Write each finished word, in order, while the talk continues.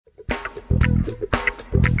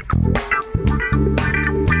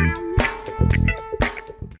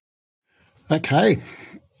Okay,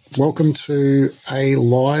 welcome to a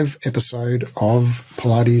live episode of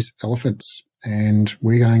Pilates Elephants, and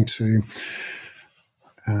we're going to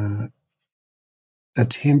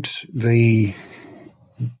attempt the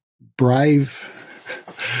brave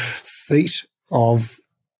feat of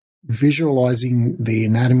visualizing the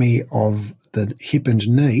anatomy of the hip and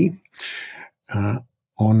knee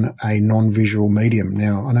on a non-visual medium.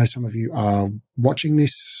 Now, I know some of you are watching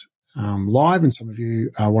this live and some of you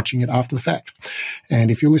are watching it after the fact. And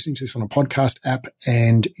if you're listening to this on a podcast app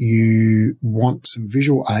and you want some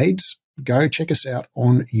visual aids, go check us out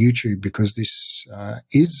on YouTube, because this will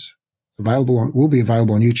be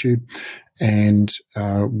available on YouTube and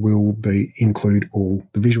will include all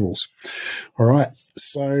the visuals. All right.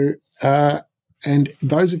 So, and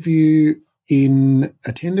those of you in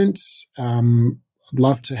attendance, I'd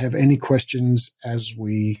love to have any questions as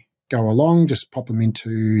we go along. Just pop them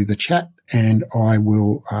into the chat and I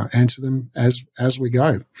will answer them as we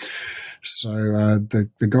go. So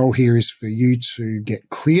the goal here is for you to get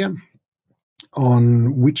clear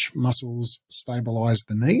on which muscles stabilize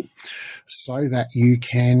the knee so that you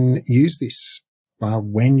can use this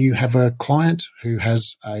when you have a client who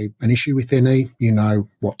has an issue with their knee. You know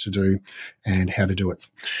what to do and how to do it.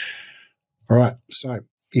 All right. So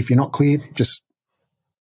if you're not clear, just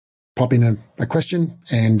pop in a question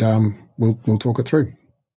and we'll talk it through.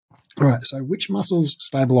 All right, so which muscles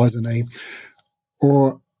stabilize the knee,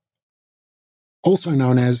 or also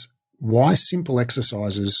known as why simple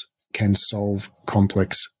exercises can solve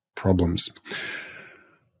complex problems.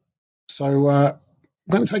 So I'm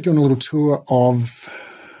going to take you on a little tour of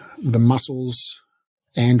the muscles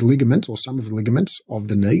and ligaments, or some of the ligaments of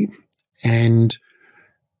the knee, and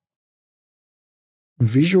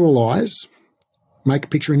visualize, make a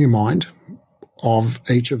picture in your mind of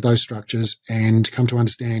each of those structures and come to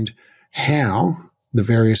understand how the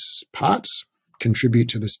various parts contribute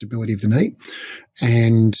to the stability of the knee.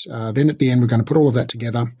 And then at the end, we're going to put all of that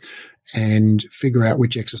together and figure out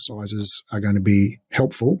which exercises are going to be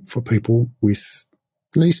helpful for people with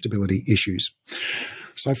knee stability issues.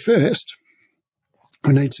 So first,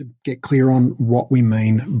 we need to get clear on what we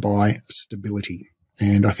mean by stability.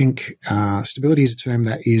 And I think stability is a term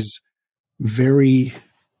that is very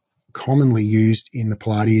commonly used in the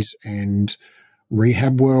Pilates and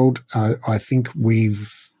rehab world. I think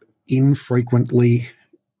we've infrequently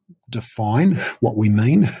define what we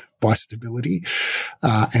mean by stability.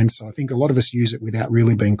 And so I think a lot of us use it without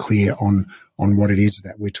really being clear on what it is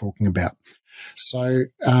that we're talking about. So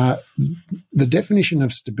the definition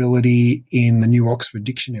of stability in the New Oxford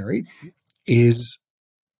Dictionary is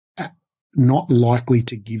not likely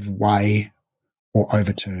to give way or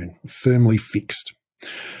overturn, firmly fixed.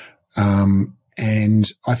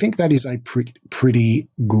 And I think that is a pretty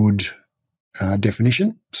good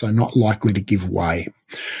definition. So not likely to give way.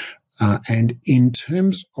 And in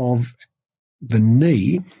terms of the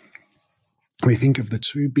knee, we think of the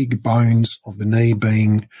two big bones of the knee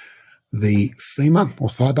being the femur or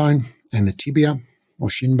thigh bone and the tibia or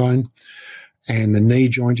shin bone. And the knee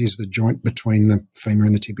joint is the joint between the femur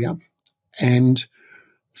and the tibia. And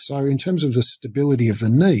so in terms of the stability of the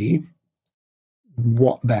knee,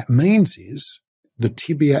 what that means is the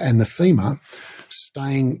tibia and the femur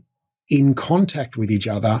staying in contact with each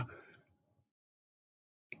other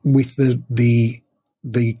with the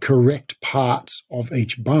correct parts of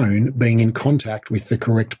each bone being in contact with the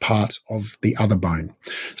correct parts of the other bone.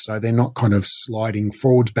 So they're not kind of sliding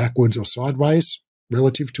forwards, backwards, or sideways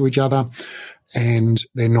relative to each other, and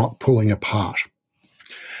they're not pulling apart.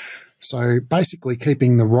 So basically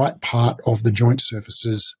keeping the right part of the joint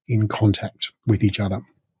surfaces in contact with each other.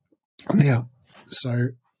 Now, so,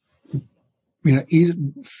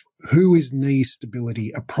 who is knee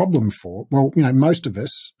stability a problem for? Well, most of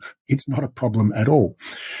us, it's not a problem at all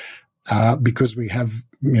because we have,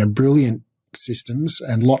 brilliant systems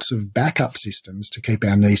and lots of backup systems to keep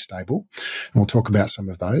our knee stable. And we'll talk about some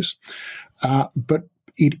of those. But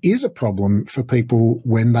it is a problem for people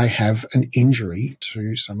when they have an injury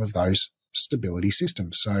to some of those stability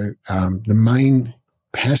systems. So the main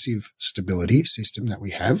passive stability system that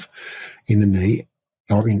we have in the knee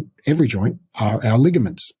or in every joint are our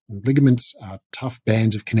ligaments. Ligaments are tough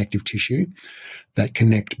bands of connective tissue that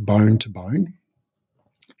connect bone to bone.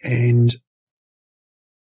 And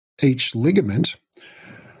each ligament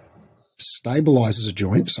stabilizes a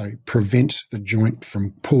joint, so prevents the joint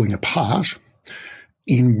from pulling apart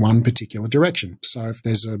in one particular direction. So if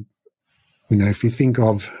there's if you think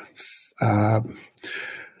of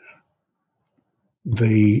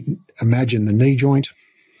imagine the knee joint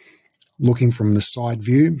looking from the side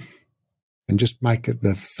view and just make it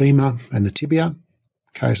the femur and the tibia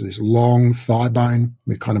Okay, so this long thigh bone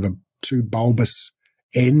with kind of two bulbous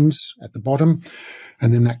ends at the bottom,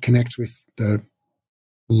 and then that connects with the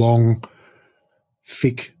long,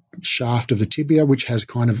 thick shaft of the tibia, which has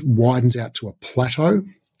kind of widens out to a plateau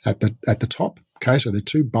at the top. Okay, so the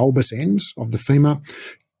two bulbous ends of the femur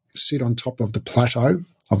sit on top of the plateau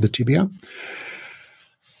of the tibia.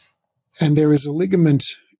 And there is a ligament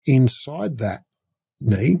inside that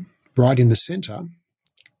knee, right in the center,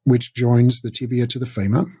 which joins the tibia to the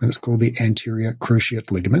femur, and it's called the anterior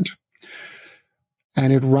cruciate ligament.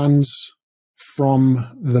 And it runs from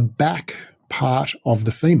the back part of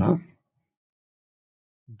the femur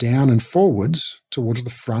down and forwards towards the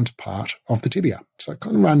front part of the tibia. So it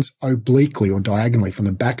kind of runs obliquely or diagonally from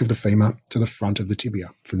the back of the femur to the front of the tibia,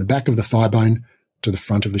 from the back of the thigh bone to the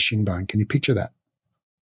front of the shin bone. Can you picture that?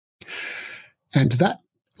 And that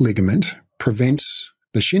ligament prevents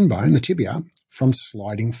the shin bone, the tibia, from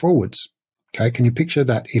sliding forwards. Okay, can you picture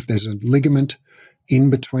that if there's a ligament in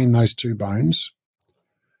between those two bones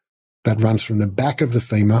that runs from the back of the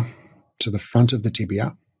femur to the front of the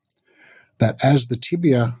tibia, that as the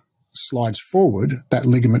tibia slides forward, that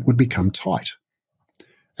ligament would become tight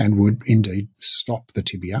and would indeed stop the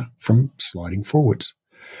tibia from sliding forwards.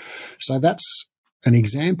 So that's an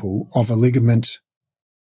example of a ligament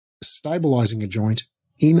stabilizing a joint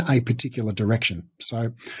in a particular direction.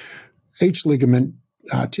 So each ligament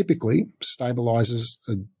typically stabilizes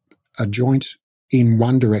a joint in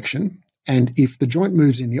one direction, and if the joint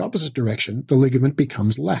moves in the opposite direction, the ligament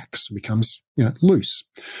becomes lax, becomes loose.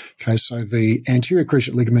 Okay, so the anterior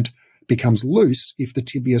cruciate ligament becomes loose if the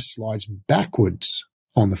tibia slides backwards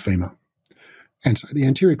on the femur. And so the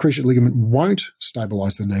anterior cruciate ligament won't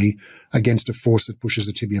stabilize the knee against a force that pushes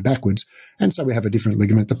the tibia backwards. And so we have a different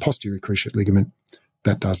ligament, the posterior cruciate ligament,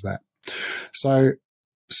 that does that. So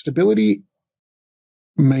stability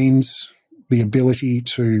means the ability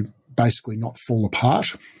to basically not fall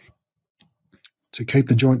apart, to keep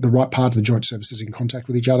the right part of the joint surfaces in contact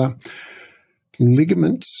with each other.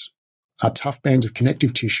 Ligaments are tough bands of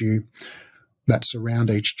connective tissue that surround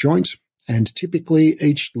each joint, and typically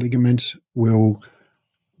each ligament will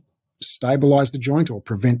stabilize the joint or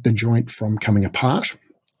prevent the joint from coming apart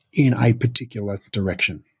in a particular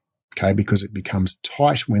direction. Okay, because it becomes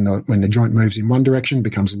tight when the joint moves in one direction,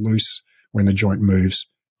 becomes loose when the joint moves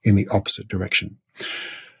in the opposite direction.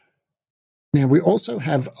 Now, we also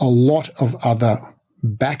have a lot of other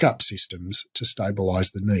backup systems to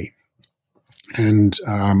stabilize the knee. And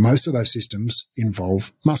most of those systems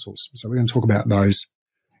involve muscles. So we're going to talk about those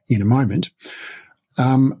in a moment.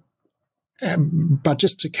 But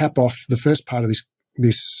just to cap off the first part of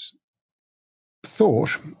this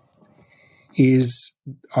thought is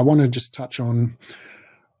I want to just touch on,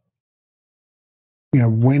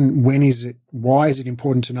 why is it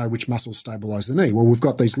important to know which muscles stabilize the knee? Well, we've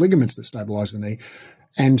got these ligaments that stabilize the knee.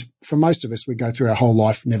 And for most of us, we go through our whole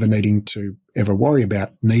life never needing to ever worry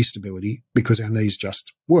about knee stability because our knees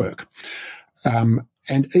just work.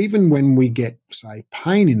 And even when we get, say,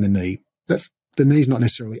 pain in the knee, the knee's not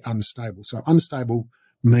necessarily unstable. So unstable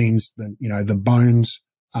means that, the bones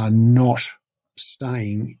are not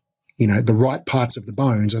staying, the right parts of the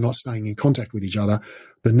bones are not staying in contact with each other.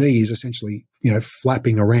 The knee is essentially,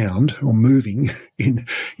 flapping around or moving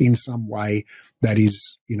in some way that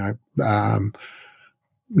is,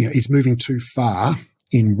 it's moving too far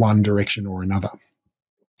in one direction or another.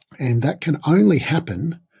 And that can only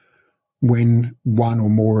happen when one or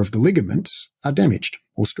more of the ligaments are damaged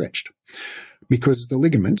or stretched, because the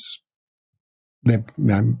ligaments,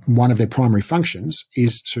 one of their primary functions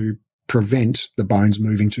is to prevent the bones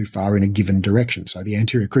moving too far in a given direction. So the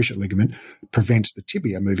anterior cruciate ligament prevents the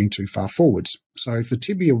tibia moving too far forwards. So if the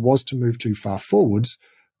tibia was to move too far forwards,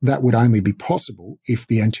 that would only be possible if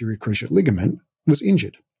the anterior cruciate ligament was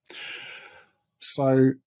injured.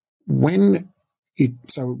 So when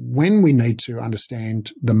we need to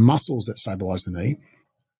understand the muscles that stabilize the knee,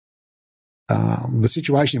 the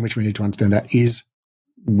situation in which we need to understand that is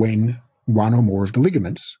when one or more of the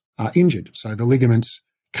ligaments are injured. So the ligaments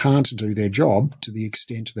can't do their job to the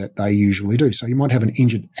extent that they usually do. So you might have an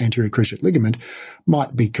injured anterior cruciate ligament,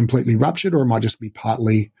 might be completely ruptured, or it might just be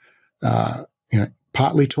partly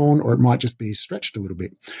torn, or it might just be stretched a little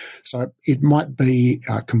bit. So it might be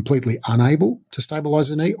completely unable to stabilize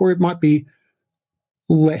the knee, or it might be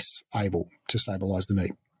less able to stabilize the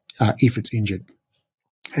knee if it's injured.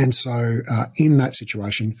 And so in that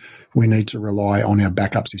situation, we need to rely on our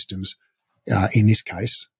backup systems, in this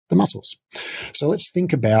case, the muscles. So let's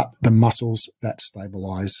think about the muscles that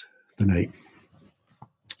stabilize the knee.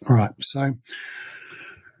 All right, so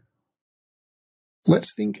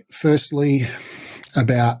let's think firstly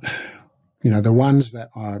about the ones that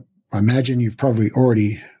I imagine you've probably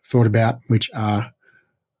already thought about, which are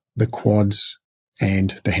the quads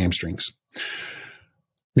and the hamstrings.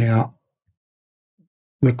 Now,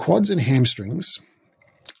 the quads and hamstrings,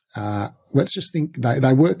 let's just think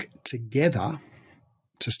they work together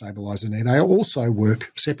to stabilize the knee. They also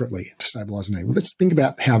work separately to stabilize the knee. Well, let's think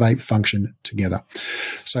about how they function together.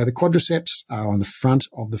 So the quadriceps are on the front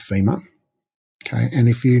of the femur, okay? And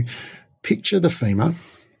if you picture the femur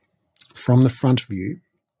from the front view,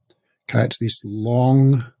 okay, it's this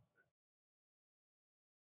long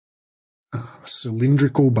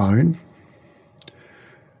cylindrical bone,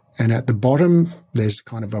 and at the bottom there's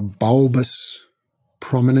kind of a bulbous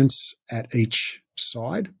prominence at each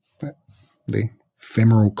side, the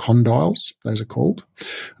femoral condyles, those are called.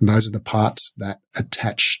 And those are the parts that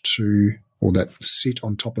attach to or that sit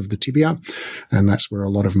on top of the tibia, and that's where a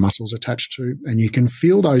lot of muscles attach to. And you can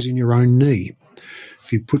feel those in your own knee.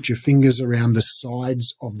 If you put your fingers around the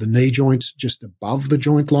sides of the knee joint, just above the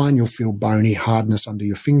joint line, you'll feel bony hardness under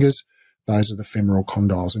your fingers. Those are the femoral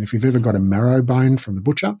condyles. And if you've ever got a marrow bone from the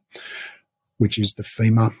butcher, which is the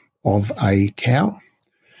femur of a cow,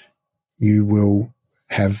 you will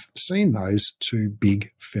have seen those two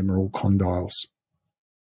big femoral condyles.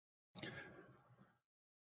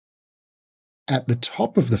 At the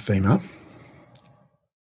top of the femur,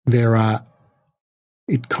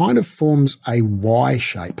 it kind of forms a Y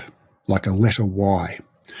shape, like a letter Y.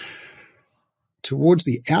 Towards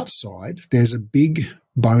the outside, there's a big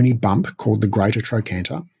bony bump called the greater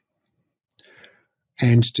trochanter.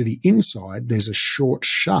 And to the inside, there's a short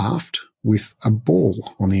shaft with a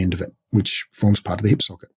ball on the end of it, which forms part of the hip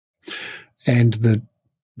socket. And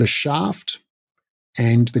the shaft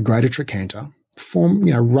and the greater trochanter form,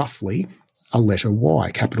 roughly a letter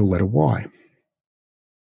Y, capital letter Y.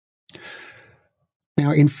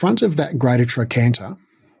 Now, in front of that greater trochanter,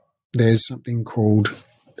 there's something called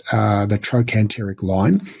the trochanteric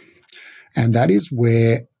line, and that is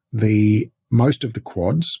where most of the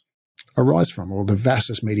quads arise from, or the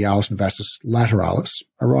vastus medialis and vastus lateralis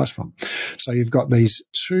arise from. So you've got these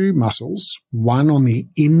two muscles, one on the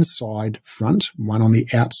inside front, one on the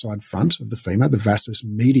outside front of the femur, the vastus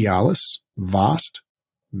medialis, vast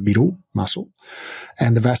middle muscle,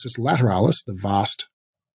 and the vastus lateralis, the vast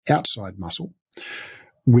outside muscle,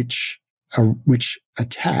 which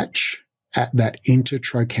attach at that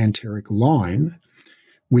intertrochanteric line,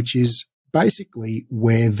 which is basically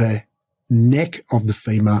where the neck of the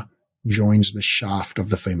femur joins the shaft of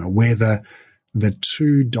the femur, where the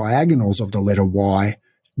two diagonals of the letter Y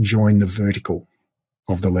join the vertical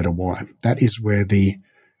of the letter Y. That is where the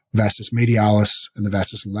vastus medialis and the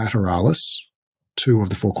vastus lateralis, two of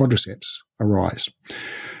the four quadriceps, arise.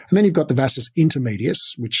 And then you've got the vastus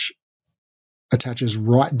intermedius, which attaches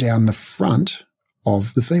right down the front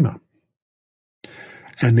of the femur.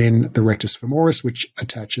 And then the rectus femoris, which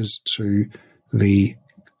attaches to the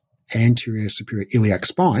anterior superior iliac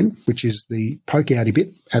spine, which is the poke-outy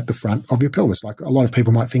bit at the front of your pelvis. Like a lot of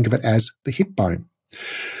people might think of it as the hip bone.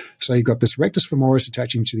 So you've got this rectus femoris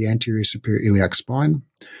attaching to the anterior superior iliac spine,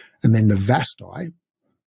 and then the vasti,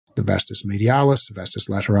 the vastus medialis, the vastus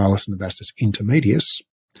lateralis, and the vastus intermedius,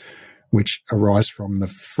 which arise from the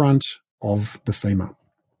front of the femur.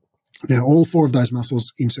 Now, all four of those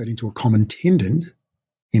muscles insert into a common tendon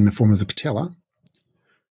in the form of the patella.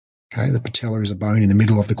 Okay, the patella is a bone in the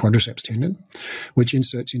middle of the quadriceps tendon, which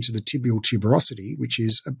inserts into the tibial tuberosity, which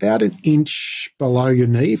is about an inch below your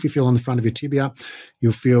knee. If you feel on the front of your tibia,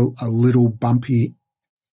 you'll feel a little bumpy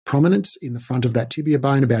prominence in the front of that tibia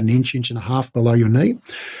bone, about an inch, inch and a half below your knee.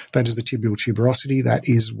 That is the tibial tuberosity. That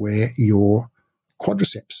is where your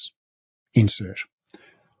quadriceps insert.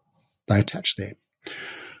 They attach there.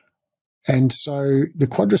 And so the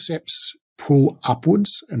quadriceps pull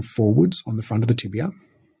upwards and forwards on the front of the tibia.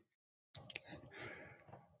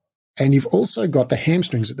 And you've also got the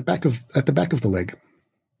hamstrings at the back of the leg.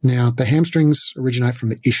 Now, the hamstrings originate from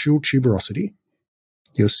the ischial tuberosity,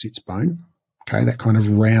 your sits bone. Okay, that kind of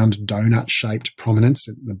round donut-shaped prominence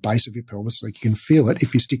at the base of your pelvis, like you can feel it.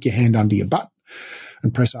 If you stick your hand under your butt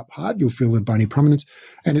and press up hard, you'll feel the bony prominence.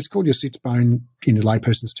 And it's called your sits bone in a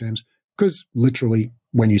layperson's terms because literally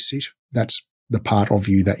when you sit, that's the part of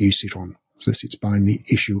you that you sit on. So the sits bone, the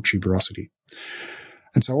ischial tuberosity.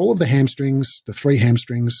 And so all of the hamstrings, the three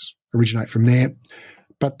hamstrings, originate from there.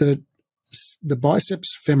 But the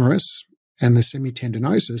biceps femoris and the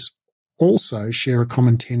semitendinosus also share a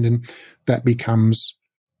common tendon that becomes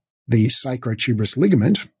the sacrotuberous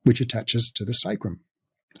ligament, which attaches to the sacrum.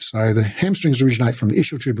 So the hamstrings originate from the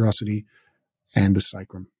ischial tuberosity and the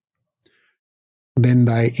sacrum. Then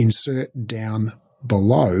they insert down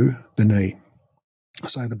below the knee.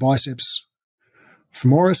 So the biceps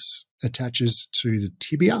femoris attaches to the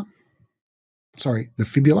the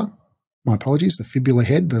fibula. My apologies, the fibula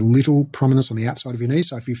head, the little prominence on the outside of your knee.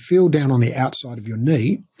 So if you feel down on the outside of your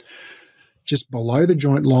knee, just below the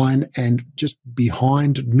joint line and just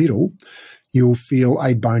behind middle, you'll feel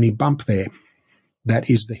a bony bump there. That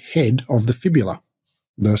is the head of the fibula,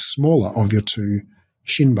 the smaller of your two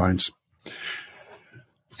shin bones.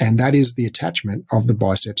 And that is the attachment of the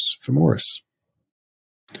biceps femoris,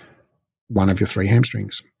 one of your three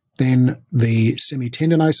hamstrings. Then the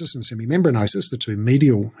semitendinosus and semimembranosus, the two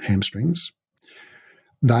medial hamstrings,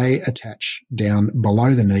 they attach down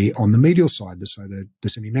below the knee on the medial side. So the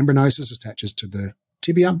semimembranosus attaches to the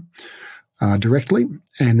tibia directly,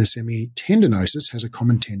 and the semitendinosus has a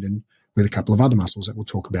common tendon with a couple of other muscles that we'll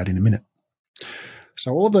talk about in a minute.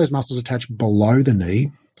 So all of those muscles attach below the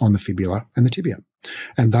knee on the fibula and the tibia,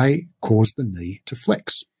 and they cause the knee to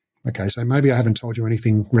flex. Okay, so maybe I haven't told you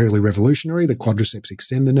anything really revolutionary. The quadriceps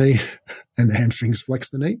extend the knee and the hamstrings flex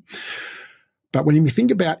the knee. But when you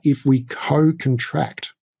think about if we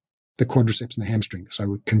co-contract the quadriceps and the hamstring, so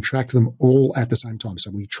we contract them all at the same time,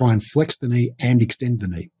 so we try and flex the knee and extend the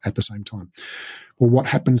knee at the same time. Well, what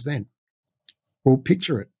happens then? Well,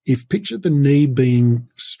 picture it. Picture the knee being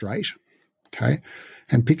straight, okay,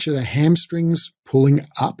 and picture the hamstrings pulling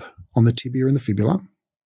up on the tibia and the fibula,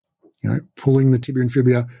 pulling the tibia and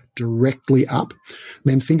fibula directly up.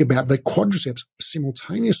 Then think about the quadriceps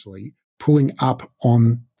simultaneously pulling up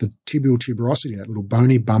on the tibial tuberosity, that little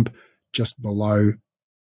bony bump just below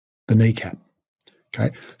the kneecap. Okay,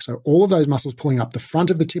 so all of those muscles pulling up the front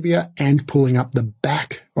of the tibia and pulling up the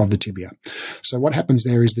back of the tibia. So what happens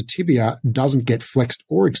there is the tibia doesn't get flexed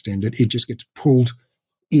or extended, it just gets pulled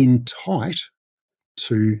in tight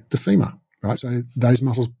to the femur, right? So those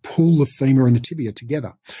muscles pull the femur and the tibia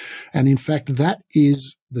together. And in fact, that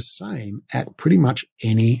is the same at pretty much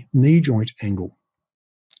any knee joint angle.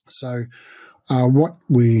 So what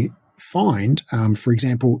we find, for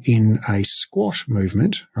example, in a squat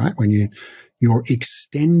movement, right, when you're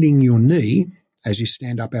extending your knee as you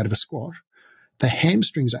stand up out of a squat, the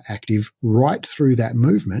hamstrings are active right through that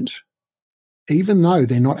movement, even though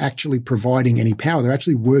they're not actually providing any power. They're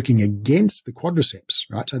actually working against the quadriceps,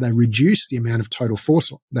 right? So they reduce the amount of total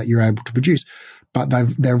force that you're able to produce, but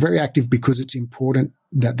they're very active because it's important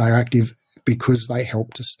that they're active because they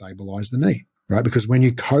help to stabilize the knee, right? Because when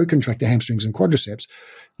you co-contract the hamstrings and quadriceps,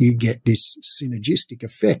 you get this synergistic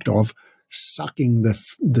effect of sucking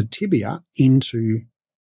the tibia into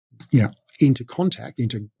contact,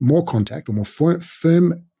 into more contact or more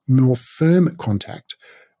firm contact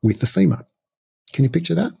with the femur. Can you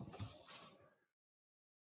picture that?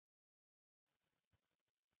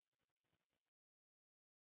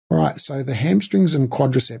 All right, so the hamstrings and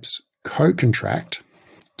quadriceps co-contract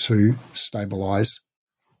to stabilize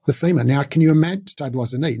the femur. Now, can you imagine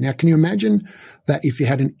stabilize the knee? Now, can you imagine that if you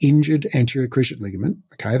had an injured anterior cruciate ligament,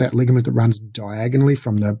 okay, that ligament that runs diagonally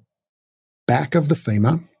from the back of the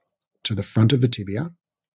femur to the front of the tibia,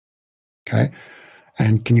 okay,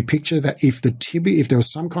 and can you picture that if there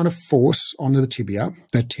was some kind of force onto the tibia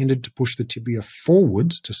that tended to push the tibia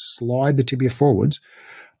forwards, to slide the tibia forwards,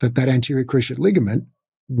 that anterior cruciate ligament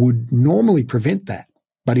would normally prevent that.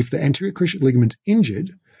 But if the anterior cruciate ligament's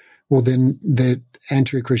injured, well, then the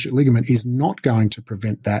anterior cruciate ligament is not going to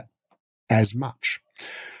prevent that as much.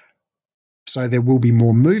 So there will be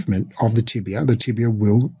more movement of the tibia. The tibia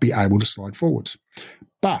will be able to slide forwards.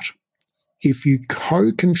 But if you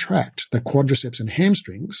co-contract the quadriceps and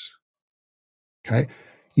hamstrings, okay,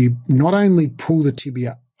 you not only pull the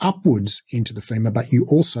tibia upwards into the femur, but you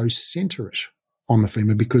also center it on the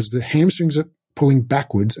femur because the hamstrings are pulling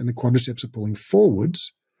backwards and the quadriceps are pulling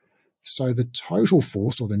forwards. So the total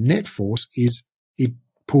force or the net force is it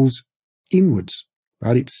pulls inwards,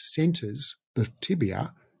 right? It centers the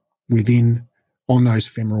tibia on those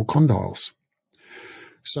femoral condyles.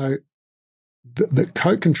 So the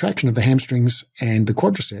co-contraction of the hamstrings and the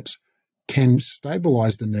quadriceps can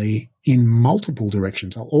stabilize the knee in multiple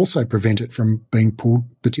directions. I'll also prevent it from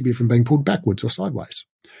the tibia from being pulled backwards or sideways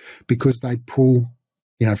because they pull,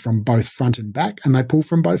 from both front and back, and they pull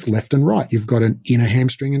from both left and right. You've got an inner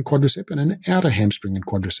hamstring and quadricep and an outer hamstring and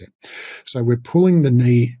quadricep. So we're pulling the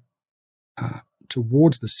knee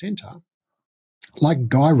towards the center like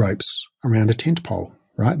guy ropes around a tent pole,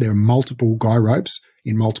 right? There are multiple guy ropes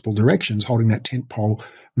in multiple directions holding that tent pole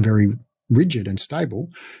very rigid and stable.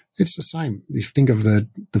 It's the same. If you think of the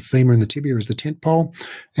femur and the tibia as the tent pole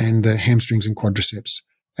and the hamstrings and quadriceps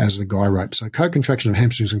as the guy rope. So co-contraction of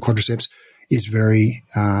hamstrings and quadriceps is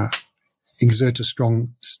exerts a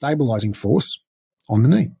strong stabilizing force on the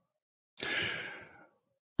knee.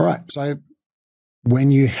 All right. So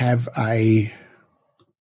when you have a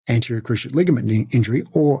anterior cruciate ligament injury,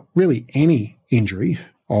 or really any injury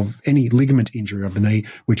of any ligament injury of the knee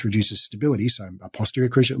which reduces stability, so a posterior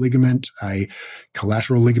cruciate ligament, a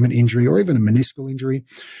collateral ligament injury, or even a meniscal injury,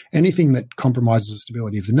 anything that compromises the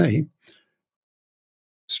stability of the knee,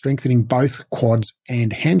 strengthening both quads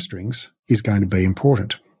and hamstrings is going to be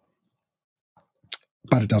important.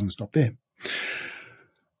 But it doesn't stop there,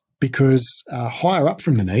 because higher up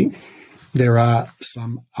from the knee, there are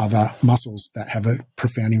some other muscles that have a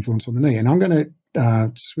profound influence on the knee. And I'm going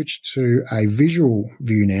to switch to a visual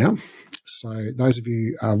view now. So those of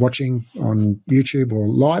you watching on YouTube or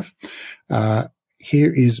live,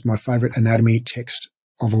 here is my favorite anatomy text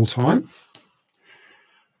of all time.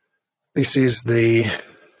 This is the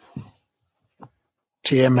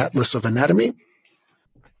TM Atlas of Anatomy.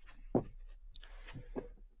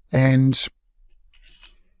 And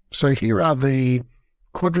so here are the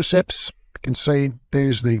quadriceps. You can see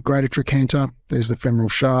there's the greater trochanter, there's the femoral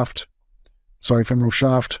shaft,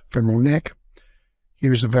 femoral neck.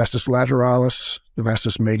 Here's the vastus lateralis, the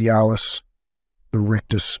vastus medialis, the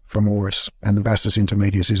rectus femoris, and the vastus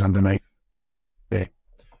intermedius is underneath there.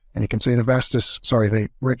 And you can see the rectus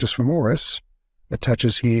femoris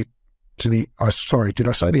attaches here to the, did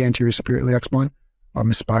I say the anterior superior iliac spine? I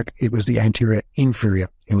misspoke. It was the anterior inferior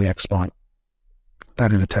iliac spine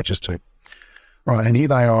that it attaches to. Right, and here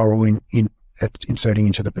they are all inserting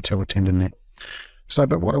into the patellar tendon there. So,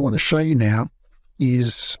 but what I want to show you now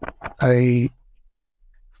is a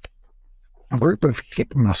group of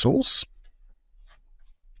hip muscles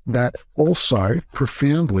that also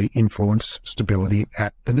profoundly influence stability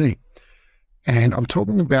at the knee. And I'm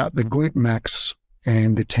talking about the glute max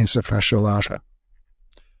and the tensor fasciae lata.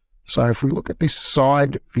 So if we look at this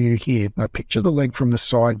side view here, now picture the leg from the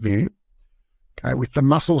side view, okay, with the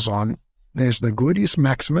muscles on. There's the gluteus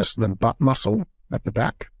maximus, the butt muscle at the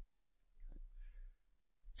back.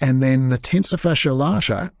 And then the tensor fasciae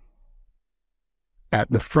lata at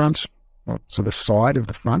the front, so the side of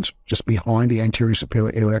the front, just behind the anterior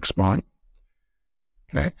superior iliac spine.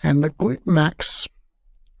 Okay, and the glute max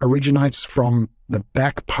originates from the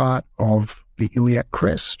back part of the iliac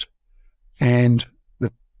crest and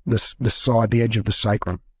the side, the edge of the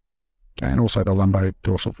sacrum, okay, and also the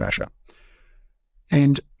lumbodorsal fascia.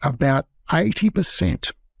 And about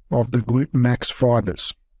 80% of the glute max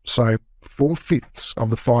fibers, so 4/5 of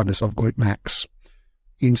the fibers of glute max,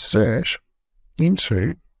 insert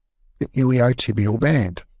into the iliotibial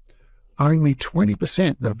band. Only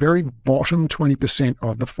 20%, the very bottom 20%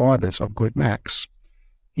 of the fibers of glute max,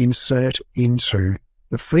 insert into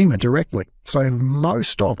the femur directly. So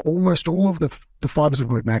almost all of the fibers of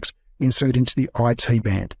glute max insert into the IT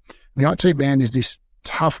band. The IT band is this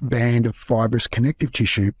tough band of fibrous connective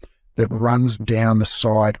tissue that runs down the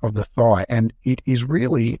side of the thigh. And it is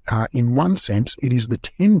really, in one sense, it is the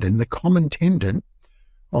tendon, the common tendon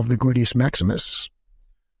of the gluteus maximus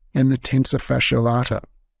and the tensor fasciae lata.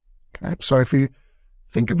 Okay, so if you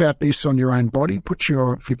think about this on your own body,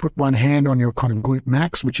 if you put one hand on your kind of glute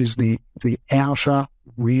max, which is the outer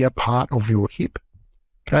rear part of your hip,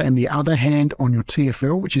 okay, and the other hand on your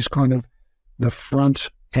TFL, which is kind of the front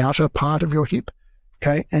outer part of your hip,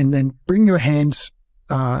 okay, and then bring your hands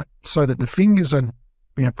so that the fingers are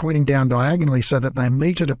pointing down diagonally so that they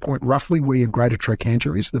meet at a point roughly where your greater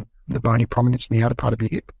trochanter is, the bony prominence in the outer part of your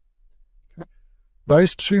hip. Okay.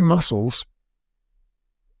 Those two muscles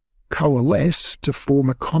coalesce to form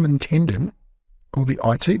a common tendon called the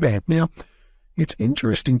IT band. Now, it's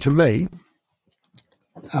interesting to me,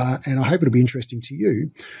 and I hope it'll be interesting to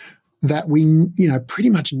you, that we, pretty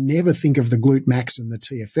much never think of the glute max and the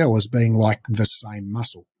TFL as being like the same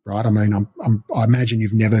muscle, right? I mean, I imagine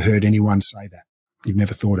you've never heard anyone say that. You've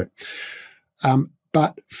never thought it.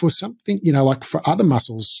 But for something, like for other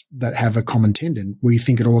muscles that have a common tendon, we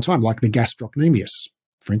think it all the time, like the gastrocnemius,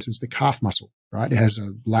 for instance, the calf muscle, right? It has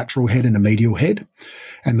a lateral head and a medial head.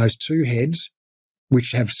 And those two heads,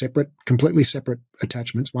 which have completely separate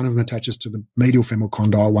attachments, one of them attaches to the medial femoral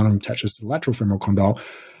condyle, one of them attaches to the lateral femoral condyle,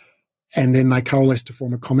 and then they coalesce to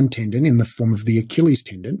form a common tendon in the form of the Achilles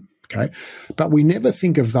tendon, okay? But we never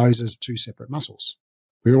think of those as two separate muscles.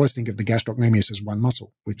 We always think of the gastrocnemius as one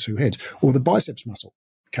muscle with two heads, or the biceps muscle,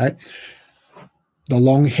 okay? The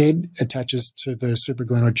long head attaches to the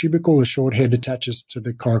supraglenoid tubercle. The short head attaches to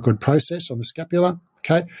the coracoid process on the scapula,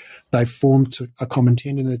 okay? They form to a common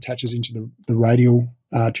tendon that attaches into the radial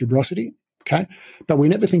tuberosity, okay? But we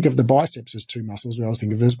never think of the biceps as two muscles. We always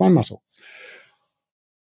think of it as one muscle.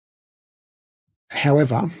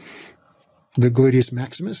 However, the gluteus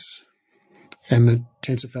maximus and the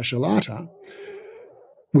tensor fasciae lata,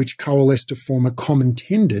 which coalesce to form a common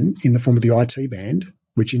tendon in the form of the IT band,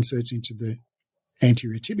 which inserts into the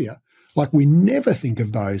anterior tibia, like we never think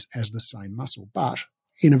of those as the same muscle. But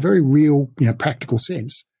in a very real, practical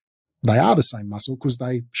sense, they are the same muscle because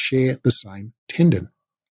they share the same tendon.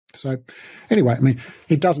 So anyway,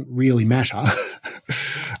 it doesn't really matter.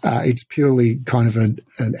 It's purely kind of an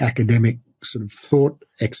academic sort of thought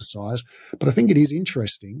exercise. But I think it is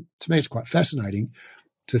interesting. To me, it's quite fascinating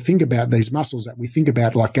to think about these muscles that we think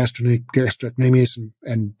about, like gastrocnemius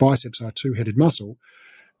and biceps are two-headed muscle,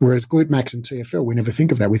 whereas glute max and TFL, we never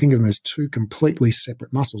think of that. We think of them as two completely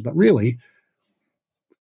separate muscles. But really,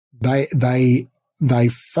 they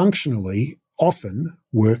functionally often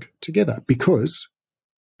work together because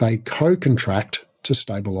they co-contract to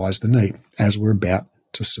stabilize the knee, as we're about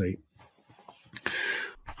to see.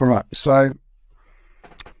 All right. So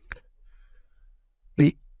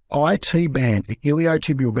the IT band, the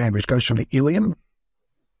iliotibial band, which goes from the ilium,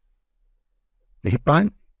 the hip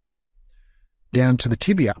bone, down to the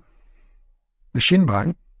tibia, the shin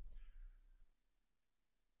bone,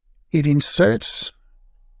 it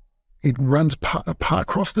runs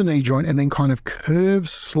across the knee joint and then kind of curves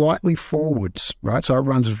slightly forwards, right? So it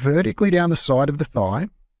runs vertically down the side of the thigh,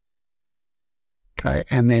 okay,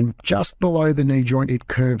 and then just below the knee joint, it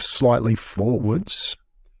curves slightly forwards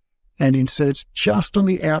and inserts just on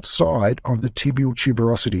the outside of the tibial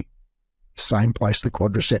tuberosity, same place the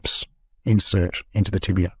quadriceps insert into the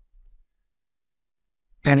tibia.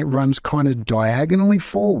 And it runs kind of diagonally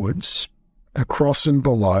forwards across and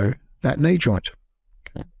below that knee joint.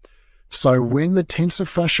 Okay. So when the tensor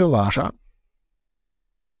fasciae lata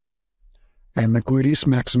and the gluteus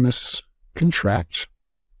maximus contract,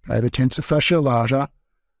 okay, the tensor fasciae lata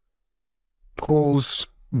pulls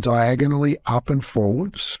diagonally up and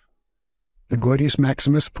forwards. The gluteus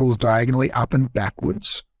maximus pulls diagonally up and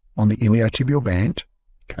backwards on the iliotibial band.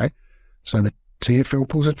 Okay, so the TFL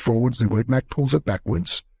pulls it forwards, the glute max pulls it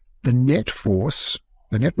backwards. The net force,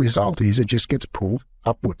 the net result is it just gets pulled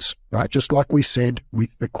upwards, right? Just like we said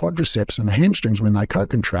with the quadriceps and the hamstrings when they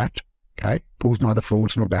co-contract, okay, pulls neither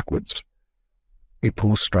forwards nor backwards. It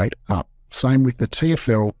pulls straight up. Same with the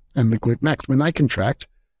TFL and the glute max. When they contract,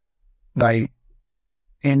 they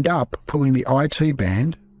end up pulling the IT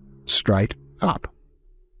band straight up,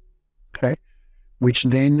 okay, which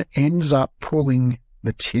then ends up pulling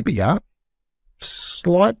the tibia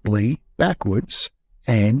slightly backwards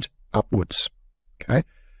and upwards, okay?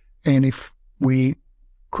 And if we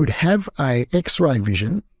could have a X-ray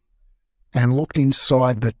vision and looked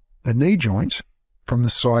inside the knee joint from the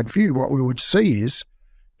side view, what we would see is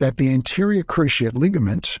that the anterior cruciate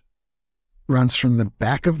ligament runs from the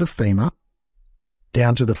back of the femur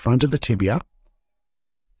down to the front of the tibia,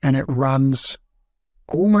 and it runs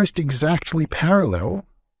almost exactly parallel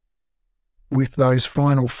with those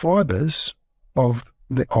final fibers of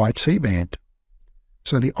the IT band.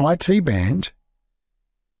 So the IT band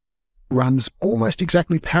runs almost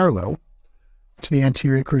exactly parallel to the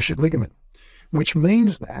anterior cruciate ligament, which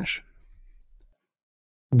means that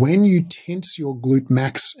when you tense your glute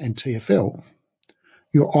max and TFL,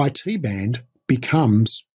 your IT band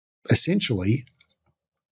becomes essentially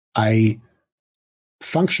a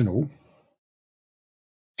functional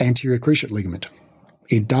anterior cruciate ligament.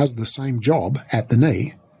 It does the same job at the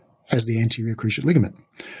knee as the anterior cruciate ligament.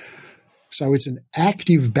 So it's an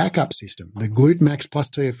active backup system. The glute max plus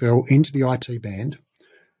TFL into the IT band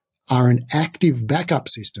are an active backup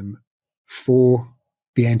system for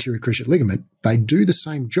the anterior cruciate ligament. They do the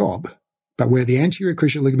same job, but where the anterior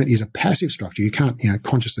cruciate ligament is a passive structure, you can't,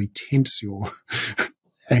 consciously tense your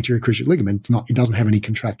anterior cruciate ligament. It doesn't have any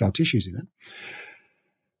contractile tissues in it.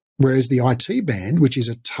 Whereas the IT band, which is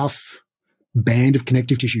a tough band of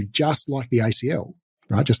connective tissue, just like the ACL,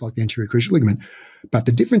 right, just like the anterior cruciate ligament. But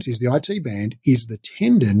the difference is the IT band is the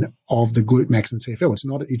tendon of the glute max and TFL.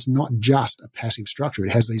 It's not just a passive structure.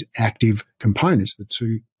 It has these active components, the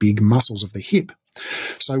two big muscles of the hip.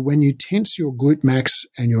 So when you tense your glute max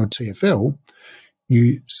and your TFL,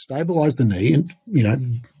 you stabilize the knee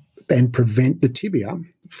and prevent the tibia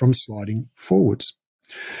from sliding forwards.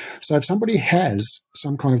 So if somebody has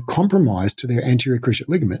some kind of compromise to their anterior cruciate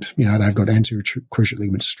ligament, they've got anterior cruciate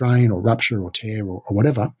ligament strain or rupture or tear or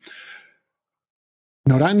whatever,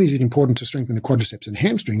 not only is it important to strengthen the quadriceps and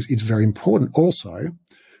hamstrings, it's very important also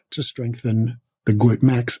to strengthen the glute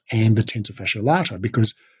max and the tensor fasciae lata,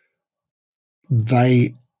 because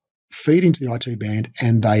they feed into the IT band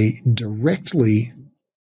and they directly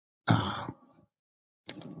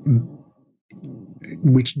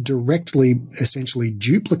which directly essentially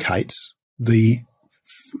duplicates the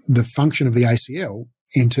function of the ACL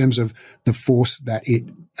in terms of the force that it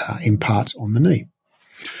imparts on the knee.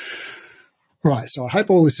 Right, so I hope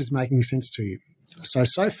all this is making sense to you.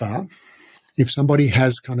 So far, if somebody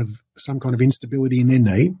has some kind of instability in their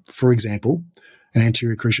knee, for example, an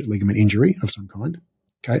anterior cruciate ligament injury of some kind,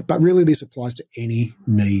 okay, but really this applies to any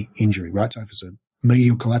knee injury, right? So if it's a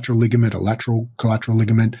medial collateral ligament, a lateral collateral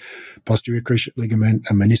ligament, posterior cruciate ligament,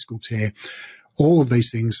 a meniscal tear, all of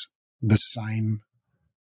these things, the same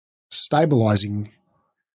stabilizing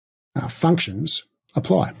functions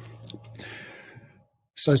apply.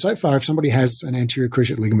 So far, if somebody has an anterior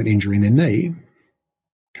cruciate ligament injury in their knee,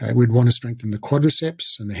 okay, we'd want to strengthen the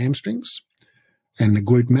quadriceps and the hamstrings and the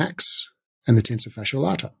glute max and the tensor fasciae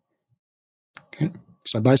lata. Okay,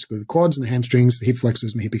 so basically the quads and the hamstrings, the hip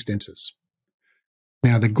flexors and the hip extensors.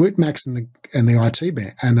 Now the glute max and the IT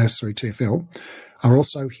band and the TFL are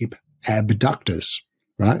also hip abductors,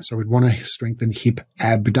 right? So we'd want to strengthen hip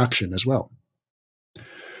abduction as well.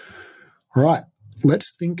 All right,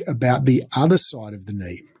 let's think about the other side of the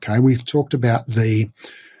knee. Okay, we've talked about the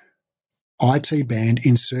IT band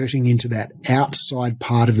inserting into that outside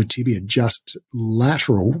part of the tibia, just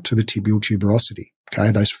lateral to the tibial tuberosity. Okay,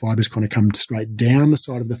 those fibers kind of come straight down the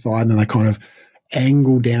side of the thigh and then they kind of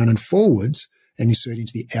angle down and forwards and insert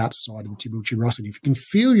into the outside of the tibial tuberosity. If you can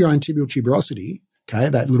feel your own tibial tuberosity, okay,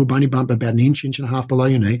 that little bony bump about an inch and a half below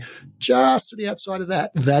your knee, just to the outside of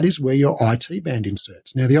that, that is where your IT band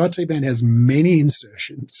inserts. Now, the IT band has many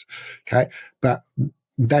insertions, okay, but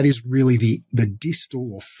that is really the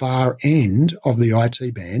distal or far end of the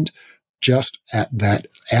IT band, just at that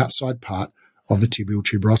outside part of the tibial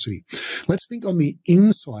tuberosity. Let's think on the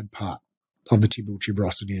inside part of the tibial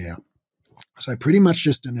tuberosity now. So pretty much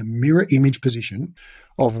just in a mirror image position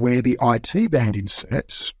of where the IT band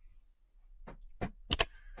inserts,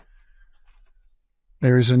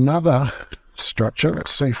 there is another structure.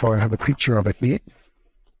 Let's see if I have a picture of it here.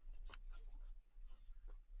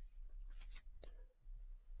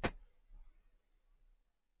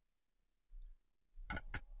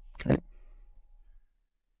 Okay.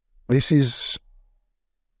 This is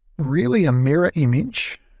really a mirror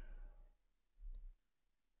image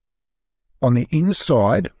on the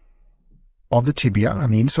inside of the tibia, on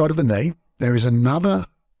the inside of the knee. There is another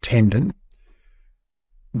tendon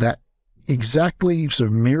that exactly sort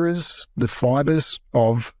of mirrors the fibers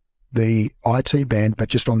of the IT band, but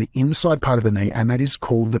just on the inside part of the knee, and that is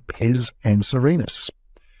called the pes anserinus.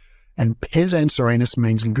 And pes anserinus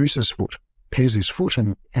means goose's foot. Pes is foot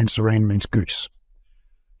and anserine means goose.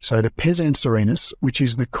 So the pes anserinus, which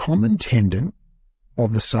is the common tendon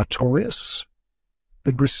of the sartorius,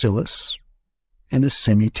 the gracilis, and the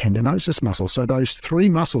semitendinosus muscle. So those three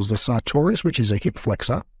muscles, the sartorius, which is a hip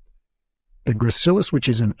flexor, the gracilis, which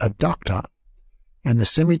is an adductor, and the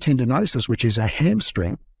semitendinosus, which is a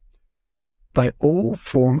hamstring, they all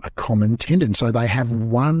form a common tendon. So they have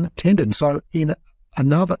one tendon. So in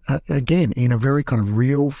another, again, in a very kind of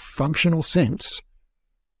real functional sense,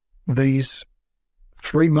 these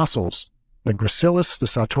three muscles, the gracilis, the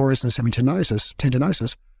sartorius, and the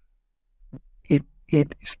semitendinosus,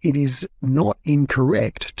 it is not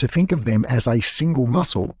incorrect to think of them as a single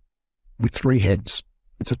muscle with three heads.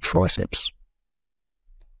 It's a triceps.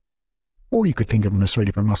 Or you could think of them as three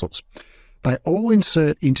different muscles. They all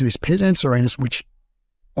insert into this pes anserinus,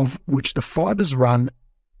 of which the fibers run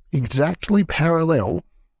exactly parallel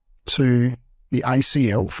to the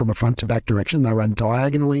ACL from a front to back direction. They run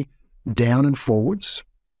diagonally down and forwards.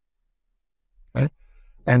 Okay?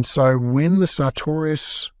 And so when the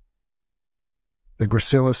sartorius, the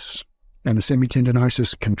gracilis, and the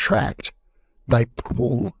semitendinosus contract, they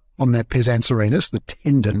pull on that pes anserinus, the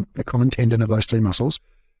tendon, the common tendon of those three muscles,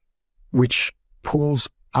 which pulls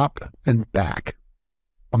up and back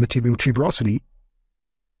on the tibial tuberosity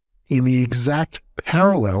in the exact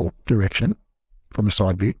parallel direction from a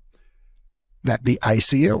side view that the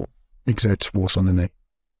ACL exerts force on the knee.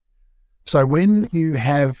 So when you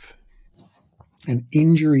have an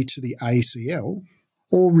injury to the ACL,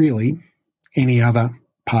 or really any other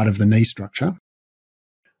part of the knee structure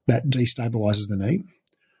that destabilizes the knee,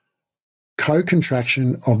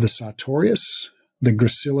 co-contraction of the sartorius, the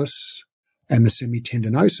gracilis, and the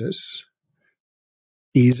semitendinosus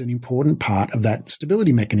is an important part of that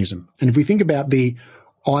stability mechanism. And if we think about the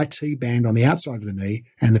IT band on the outside of the knee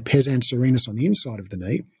and the pes anserinus on the inside of the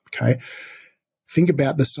knee, okay, think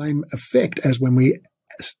about the same effect as when we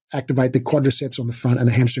activate the quadriceps on the front and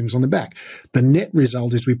the hamstrings on the back. The net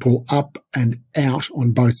result is we pull up and out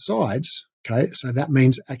on both sides, okay? So that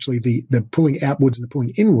means actually the pulling outwards and the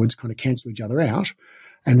pulling inwards kind of cancel each other out.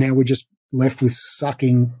 And now we're just left with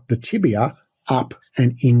sucking the tibia up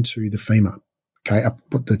and into the femur. Okay,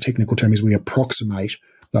 what the technical term is, we approximate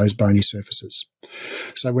those bony surfaces.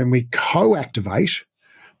 So when we co-activate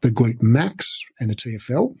the glute max and the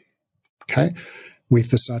TFL, okay, with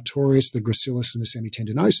the sartorius, the gracilis, and the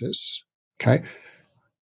semitendinosus, okay,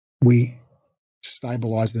 we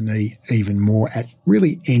stabilize the knee even more at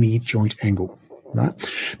really any joint angle, right?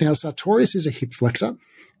 Now, sartorius is a hip flexor.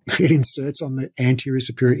 It inserts on the anterior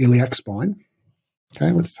superior iliac spine.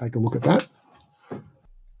 Okay, let's take a look at that.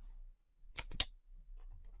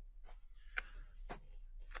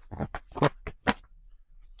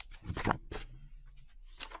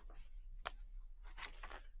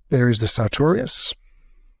 There is the sartorius.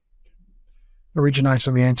 Originates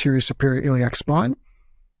on the anterior superior iliac spine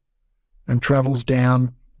and travels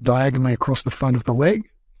down diagonally across the front of the leg,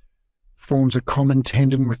 forms a common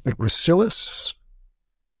tendon with the gracilis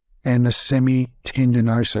and the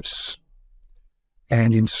semitendinosus,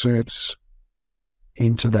 and inserts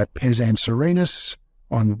into that pes anserinus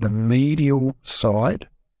on the medial side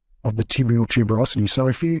of the tibial tuberosity. So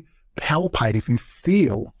if you palpate, if you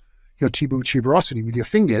feel your tibial tuberosity with your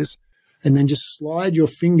fingers, and then just slide your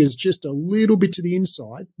fingers just a little bit to the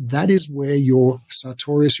inside, that is where your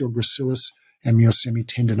sartorius, your gracilis, and your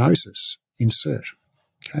semitendinosus insert.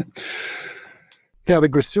 Okay. Now, the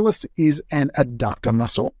gracilis is an adductor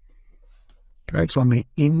muscle. Okay, it's on the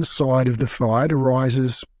inside of the thigh. It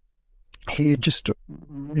arises here just,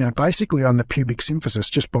 basically on the pubic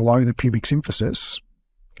symphysis, just below the pubic symphysis.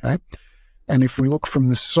 Okay. And if we look from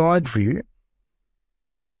the side view,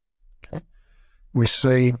 okay, we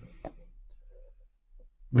see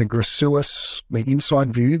the gracilis, the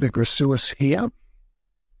inside view, the gracilis here,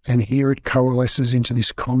 and here it coalesces into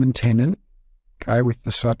this common tendon, okay, with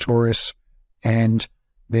the sartorius, and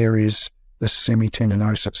there is the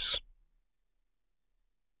semitendinosus.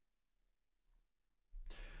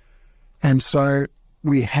 And so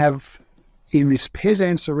we have, in this pes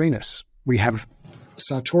anserinus, we have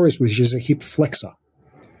sartorius, which is a hip flexor,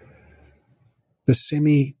 the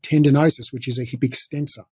semitendinosus, which is a hip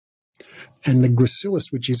extensor, and the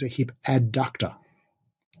gracilis, which is a hip adductor,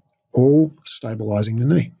 all stabilizing the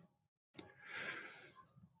knee.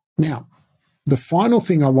 Now, the final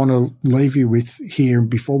thing I want to leave you with here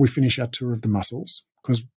before we finish our tour of the muscles,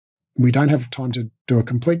 because we don't have time to do a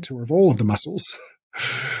complete tour of all of the muscles,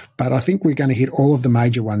 but I think we're going to hit all of the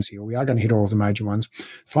major ones here. We are going to hit all of the major ones.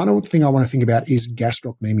 Final thing I want to think about is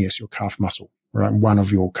gastrocnemius, your calf muscle, right? One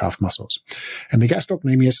of your calf muscles. And the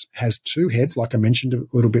gastrocnemius has two heads, like I mentioned a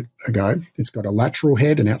little bit ago. It's got a lateral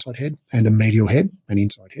head, an outside head, and a medial head, an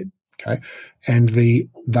inside head. Okay. And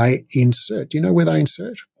they insert. Do you know where they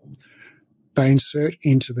insert? They insert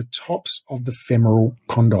into the tops of the femoral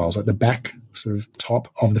condyles, at the back sort of top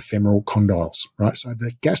of the femoral condyles, right? So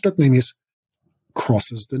the gastrocnemius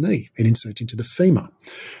crosses the knee. It inserts into the femur.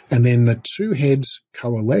 And then the two heads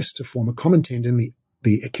coalesce to form a common tendon,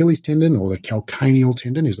 the Achilles tendon, or the calcaneal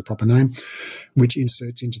tendon is the proper name, which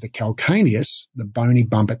inserts into the calcaneus, the bony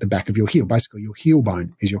bump at the back of your heel. Basically, your heel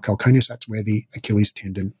bone is your calcaneus. That's where the Achilles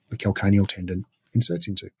tendon, the calcaneal tendon, inserts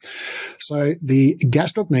into. So the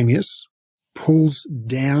gastrocnemius pulls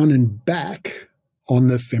down and back on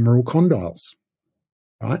the femoral condyles,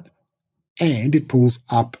 right? And it pulls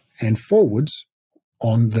up and forwards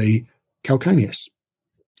on the calcaneus.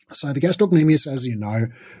 So the gastrocnemius, as you know,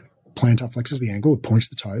 plantar flexes the ankle, it points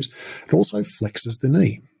the toes. It also flexes the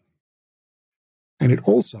knee. And it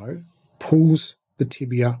also pulls the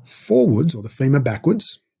tibia forwards, or the femur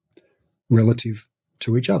backwards, relative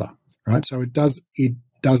to each other, right? So it does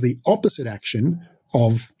the opposite action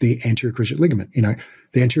of the anterior cruciate ligament.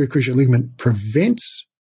 The anterior cruciate ligament prevents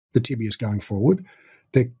the tibias going forward.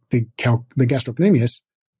 The gastrocnemius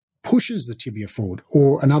pushes the tibia forward.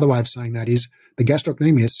 Or another way of saying that is the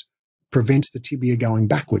gastrocnemius prevents the tibia going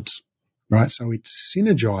backwards, right? So it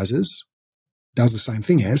synergizes, does the same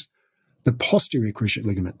thing as the posterior cruciate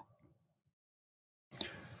ligament,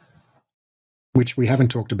 which we haven't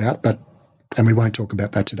talked about, and we won't talk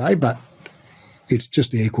about that today, but it's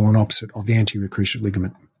just the equal and opposite of the anterior cruciate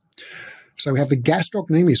ligament. So we have the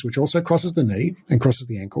gastrocnemius, which also crosses the knee and crosses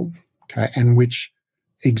the ankle, okay, and which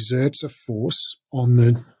exerts a force on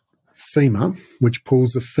the femur, which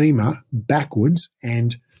pulls the femur backwards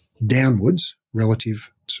and downwards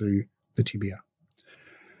relative to the tibia.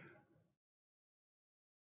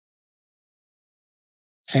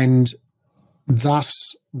 And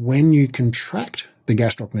thus, when you contract the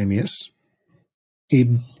gastrocnemius,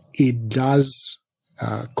 it does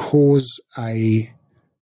cause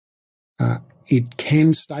it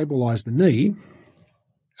can stabilize the knee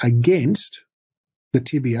against the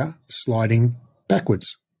tibia sliding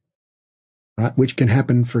backwards, right? Which can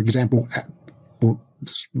happen, for example,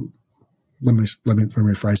 let me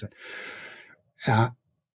rephrase that.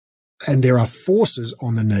 And there are forces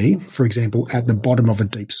on the knee, for example, at the bottom of a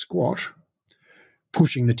deep squat,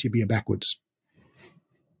 pushing the tibia backwards.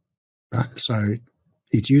 right? So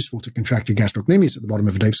it's useful to contract your gastrocnemius at the bottom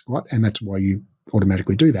of a deep squat, and that's why you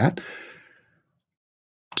automatically do that,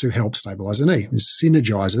 to help stabilize the knee. It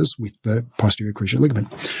synergizes with the posterior cruciate ligament.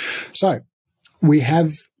 So we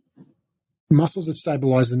have muscles that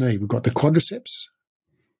stabilize the knee. We've got the quadriceps,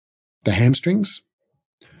 the hamstrings,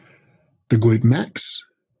 the glute max,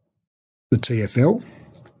 the TFL,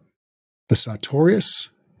 the sartorius,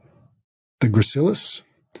 the gracilis,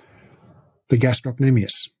 the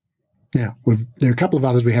gastrocnemius. Now, there are a couple of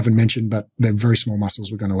others we haven't mentioned, but they're very small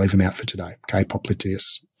muscles. We're going to leave them out for today. Okay, popliteus,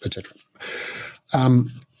 etc.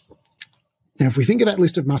 Now, if we think of that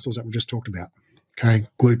list of muscles that we just talked about, okay,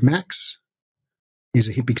 glute max is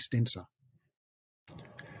a hip extensor.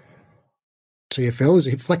 TFL is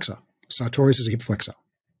a hip flexor. Sartorius is a hip flexor.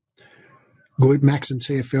 Glute max and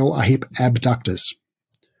TFL are hip abductors.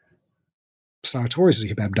 Sartorius is a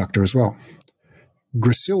hip abductor as well.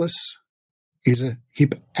 Gracilis is a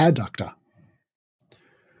hip adductor.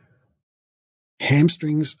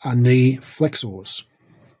 Hamstrings are knee flexors.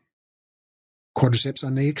 Quadriceps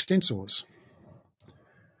are knee extensors.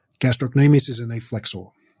 Gastrocnemius is a knee flexor.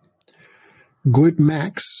 Glute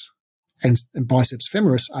max and biceps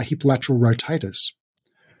femoris are hip lateral rotators.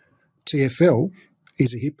 TFL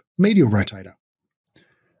is a hip medial rotator.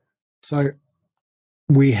 So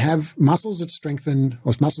we have muscles that strengthen,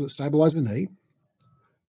 or muscles that stabilize the knee,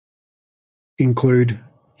 include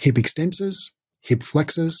hip extensors, hip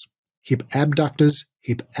flexors, hip abductors,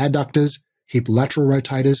 hip adductors, hip lateral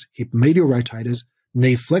rotators, hip medial rotators,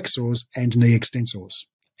 knee flexors and knee extensors,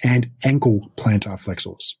 and ankle plantar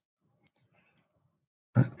flexors.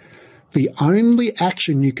 Right? The only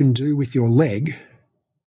action you can do with your leg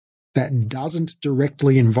that doesn't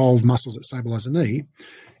directly involve muscles that stabilize the knee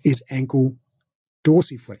is ankle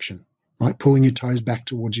dorsiflexion, right? Pulling your toes back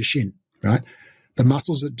towards your shin, right? The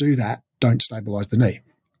muscles that do that don't stabilize the knee,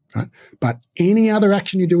 right? But any other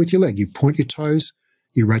action you do with your leg, you point your toes,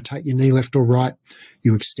 you rotate your knee left or right,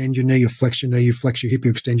 you extend your knee, you flex your knee, you flex your hip,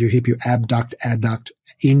 you extend your hip, you abduct, adduct,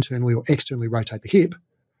 internally or externally rotate the hip,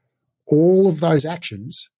 all of those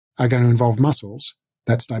actions are going to involve muscles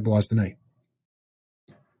that stabilize the knee.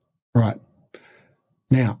 All right.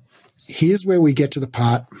 Now, here's where we get to the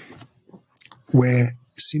part where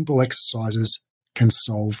simple exercises can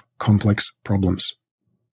solve complex problems.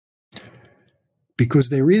 Because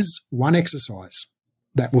there is one exercise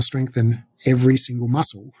that will strengthen every single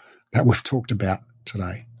muscle that we've talked about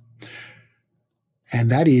today. And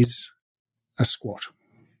that is a squat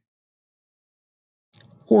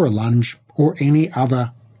or a lunge or any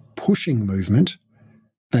other pushing movement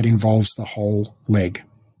that involves the whole leg.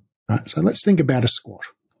 Right? So let's think about a squat.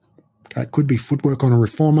 Okay, it could be footwork on a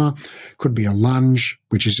reformer, could be a lunge,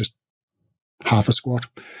 which is just half a squat,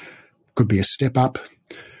 could be a step up,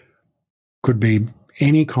 could be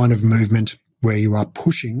any kind of movement where you are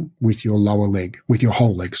pushing with your lower leg, with your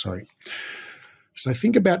whole leg, sorry. So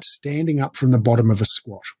think about standing up from the bottom of a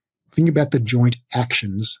squat. Think about the joint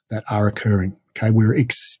actions that are occurring. Okay, we're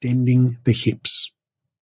extending the hips.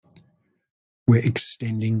 We're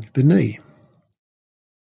extending the knee.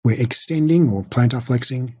 We're extending or plantar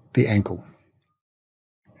flexing the ankle.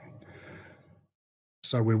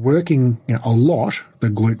 So we're working a lot, the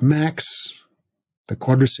glute max, the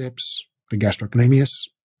quadriceps, the gastrocnemius.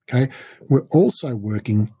 Okay, we're also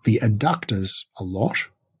working the adductors a lot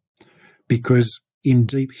because in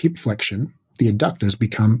deep hip flexion, the adductors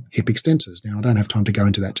become hip extensors. Now, I don't have time to go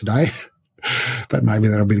into that today, but maybe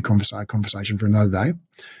that'll be the conversation for another day.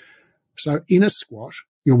 So in a squat,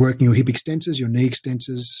 you're working your hip extensors, your knee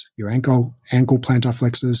extensors, your ankle plantar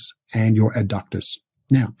flexors, and your adductors.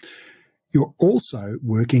 Now, you're also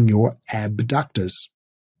working your abductors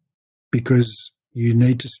because you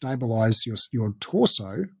need to stabilize your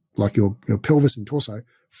torso, like your pelvis and torso,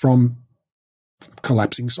 from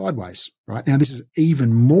collapsing sideways, right? Now, this is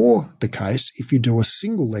even more the case if you do a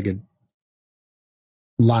single-legged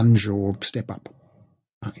lunge or step up.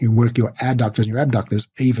 You work your adductors and your abductors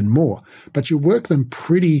even more, but you work them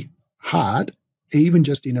pretty hard, even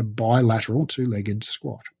just in a bilateral two-legged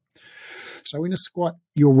squat. So in a squat,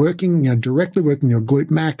 you're working, directly working your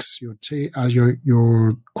glute max, your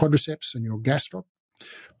quadriceps and your gastroc,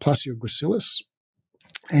 plus your gracilis,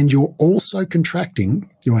 and you're also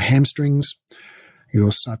contracting your hamstrings,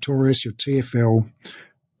 your sartorius, your TFL,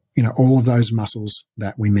 all of those muscles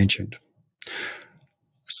that we mentioned.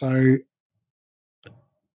 So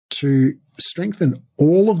to strengthen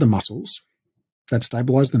all of the muscles that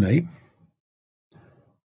stabilize the knee,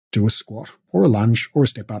 do a squat or a lunge or a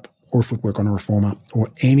step up or a footwork on a reformer or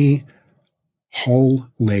any whole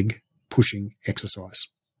leg pushing exercise.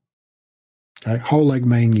 Okay, whole leg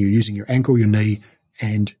meaning you're using your ankle, your knee,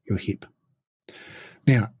 and your hip.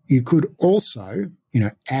 Now, you could also,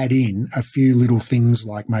 add in a few little things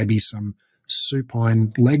like maybe some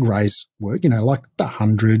supine leg raise work, like the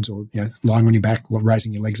hundreds or, lying on your back,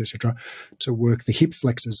 raising your legs, etc., to work the hip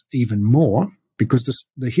flexors even more, because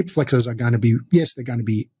the hip flexors are going to be, yes, they're going to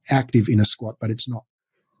be active in a squat, but it's not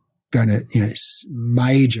going to,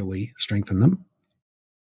 majorly strengthen them.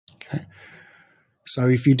 Okay. So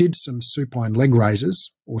if you did some supine leg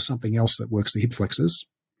raises or something else that works the hip flexors,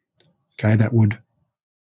 okay, that would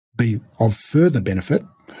be of further benefit.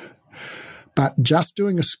 But just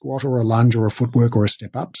doing a squat or a lunge or a footwork or a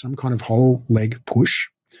step up, some kind of whole leg push,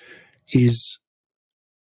 is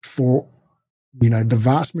for, the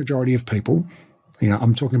vast majority of people,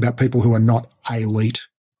 I'm talking about people who are not elite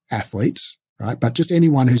athletes, right? But just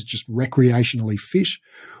anyone who's just recreationally fit,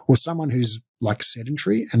 or someone who's like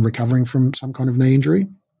sedentary and recovering from some kind of knee injury,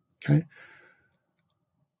 okay?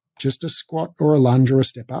 Just a squat or a lunge or a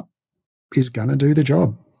step up is going to do the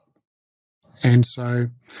job. And so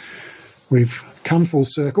we've come full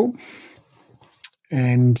circle.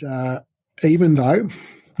 And even though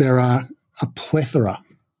there are a plethora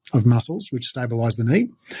of muscles which stabilize the knee,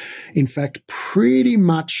 in fact, pretty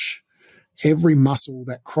much every muscle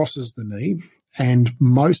that crosses the knee and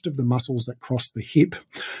most of the muscles that cross the hip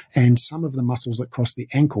and some of the muscles that cross the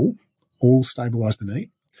ankle all stabilize the knee.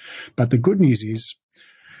 But the good news is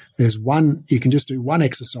you can just do one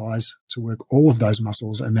exercise to work all of those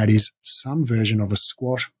muscles, and that is some version of a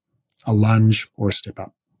squat, a lunge, or a step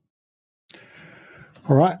up.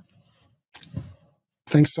 All right.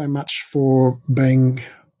 Thanks so much for being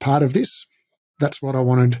part of this. That's what I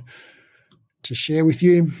wanted to share with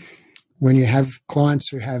you. When you have clients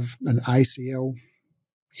who have an ACL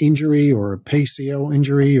injury or a PCL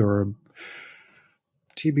injury or a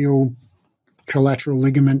tibial collateral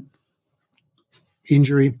ligament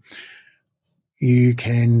injury, you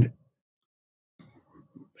can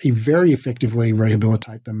very effectively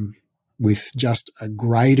rehabilitate them with just a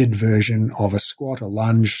graded version of a squat, a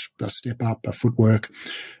lunge, a step up, a footwork.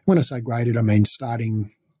 When I say graded, I mean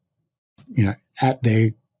starting, at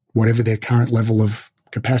whatever their current level of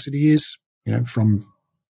capacity is, from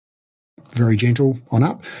very gentle on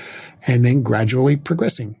up, and then gradually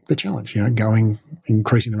progressing the challenge,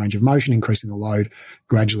 increasing the range of motion, increasing the load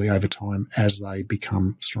gradually over time as they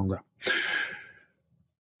become stronger.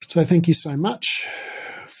 So thank you so much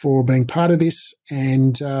for being part of this,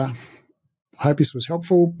 and I hope this was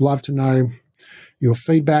helpful. Love to know your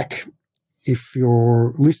feedback. If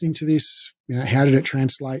you're listening to this, how did it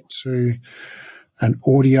translate to an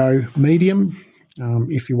audio medium?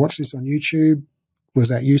 If you watch this on YouTube, was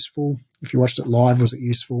that useful? If you watched it live, was it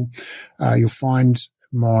useful? You'll find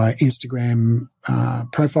my Instagram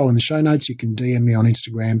profile in the show notes. You can DM me on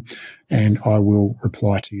Instagram and I will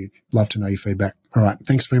reply to you. Love to know your feedback. All right.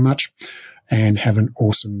 Thanks very much and have an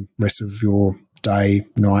awesome rest of your day,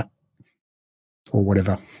 night, or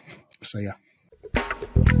whatever. See ya.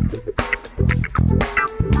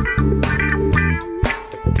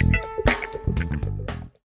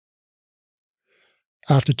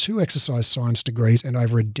 After 2 exercise science degrees and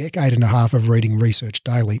over a decade and a half of reading research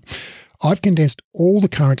daily, I've condensed all the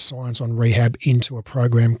current science on rehab into a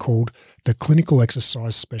program called the Clinical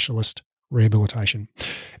Exercise Specialist Rehabilitation.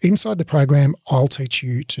 Inside the program, I'll teach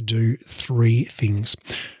you to do 3 things.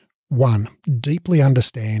 1, deeply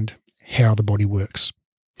understand how the body works.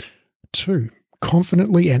 2,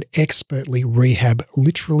 confidently and expertly rehab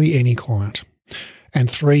literally any client. And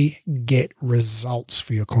 3, get results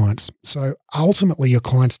for your clients. So ultimately your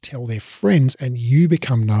clients tell their friends and you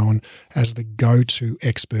become known as the go-to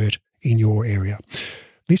expert in your area.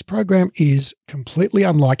 This program is completely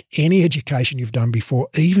unlike any education you've done before,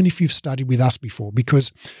 even if you've studied with us before,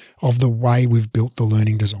 because of the way we've built the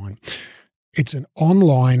learning design. It's an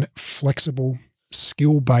online, flexible,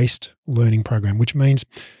 skill-based learning program, which means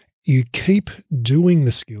you keep doing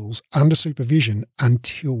the skills under supervision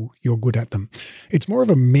until you're good at them. It's more of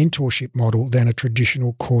a mentorship model than a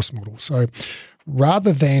traditional course model. So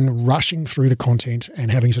rather than rushing through the content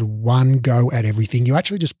and having sort of one go at everything, you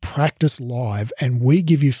actually just practice live and we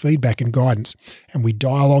give you feedback and guidance and we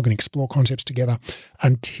dialogue and explore concepts together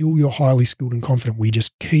until you're highly skilled and confident. We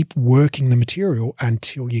just keep working the material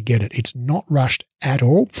until you get it. It's not rushed at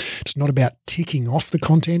all. It's not about ticking off the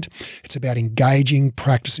content. It's about engaging,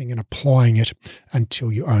 practicing and applying it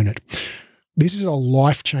until you own it. This is a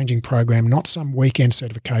life-changing program, not some weekend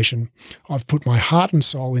certification. I've put my heart and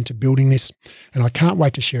soul into building this, and I can't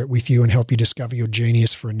wait to share it with you and help you discover your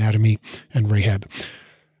genius for anatomy and rehab.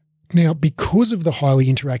 Now, because of the highly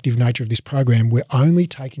interactive nature of this program, we're only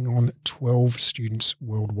taking on 12 students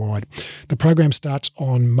worldwide. The program starts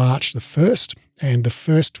on March the 1st, and the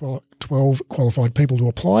first 12 qualified people to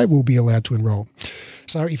apply will be allowed to enrol.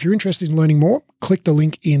 So if you're interested in learning more, click the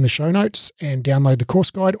link in the show notes and download the course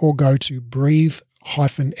guide, or go to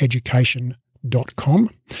breathe-education.com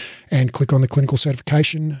and click on the clinical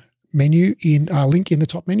certification menu link in the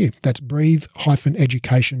top menu. That's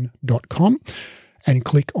breathe-education.com. and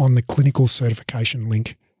click on the clinical certification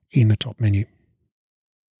link in the top menu.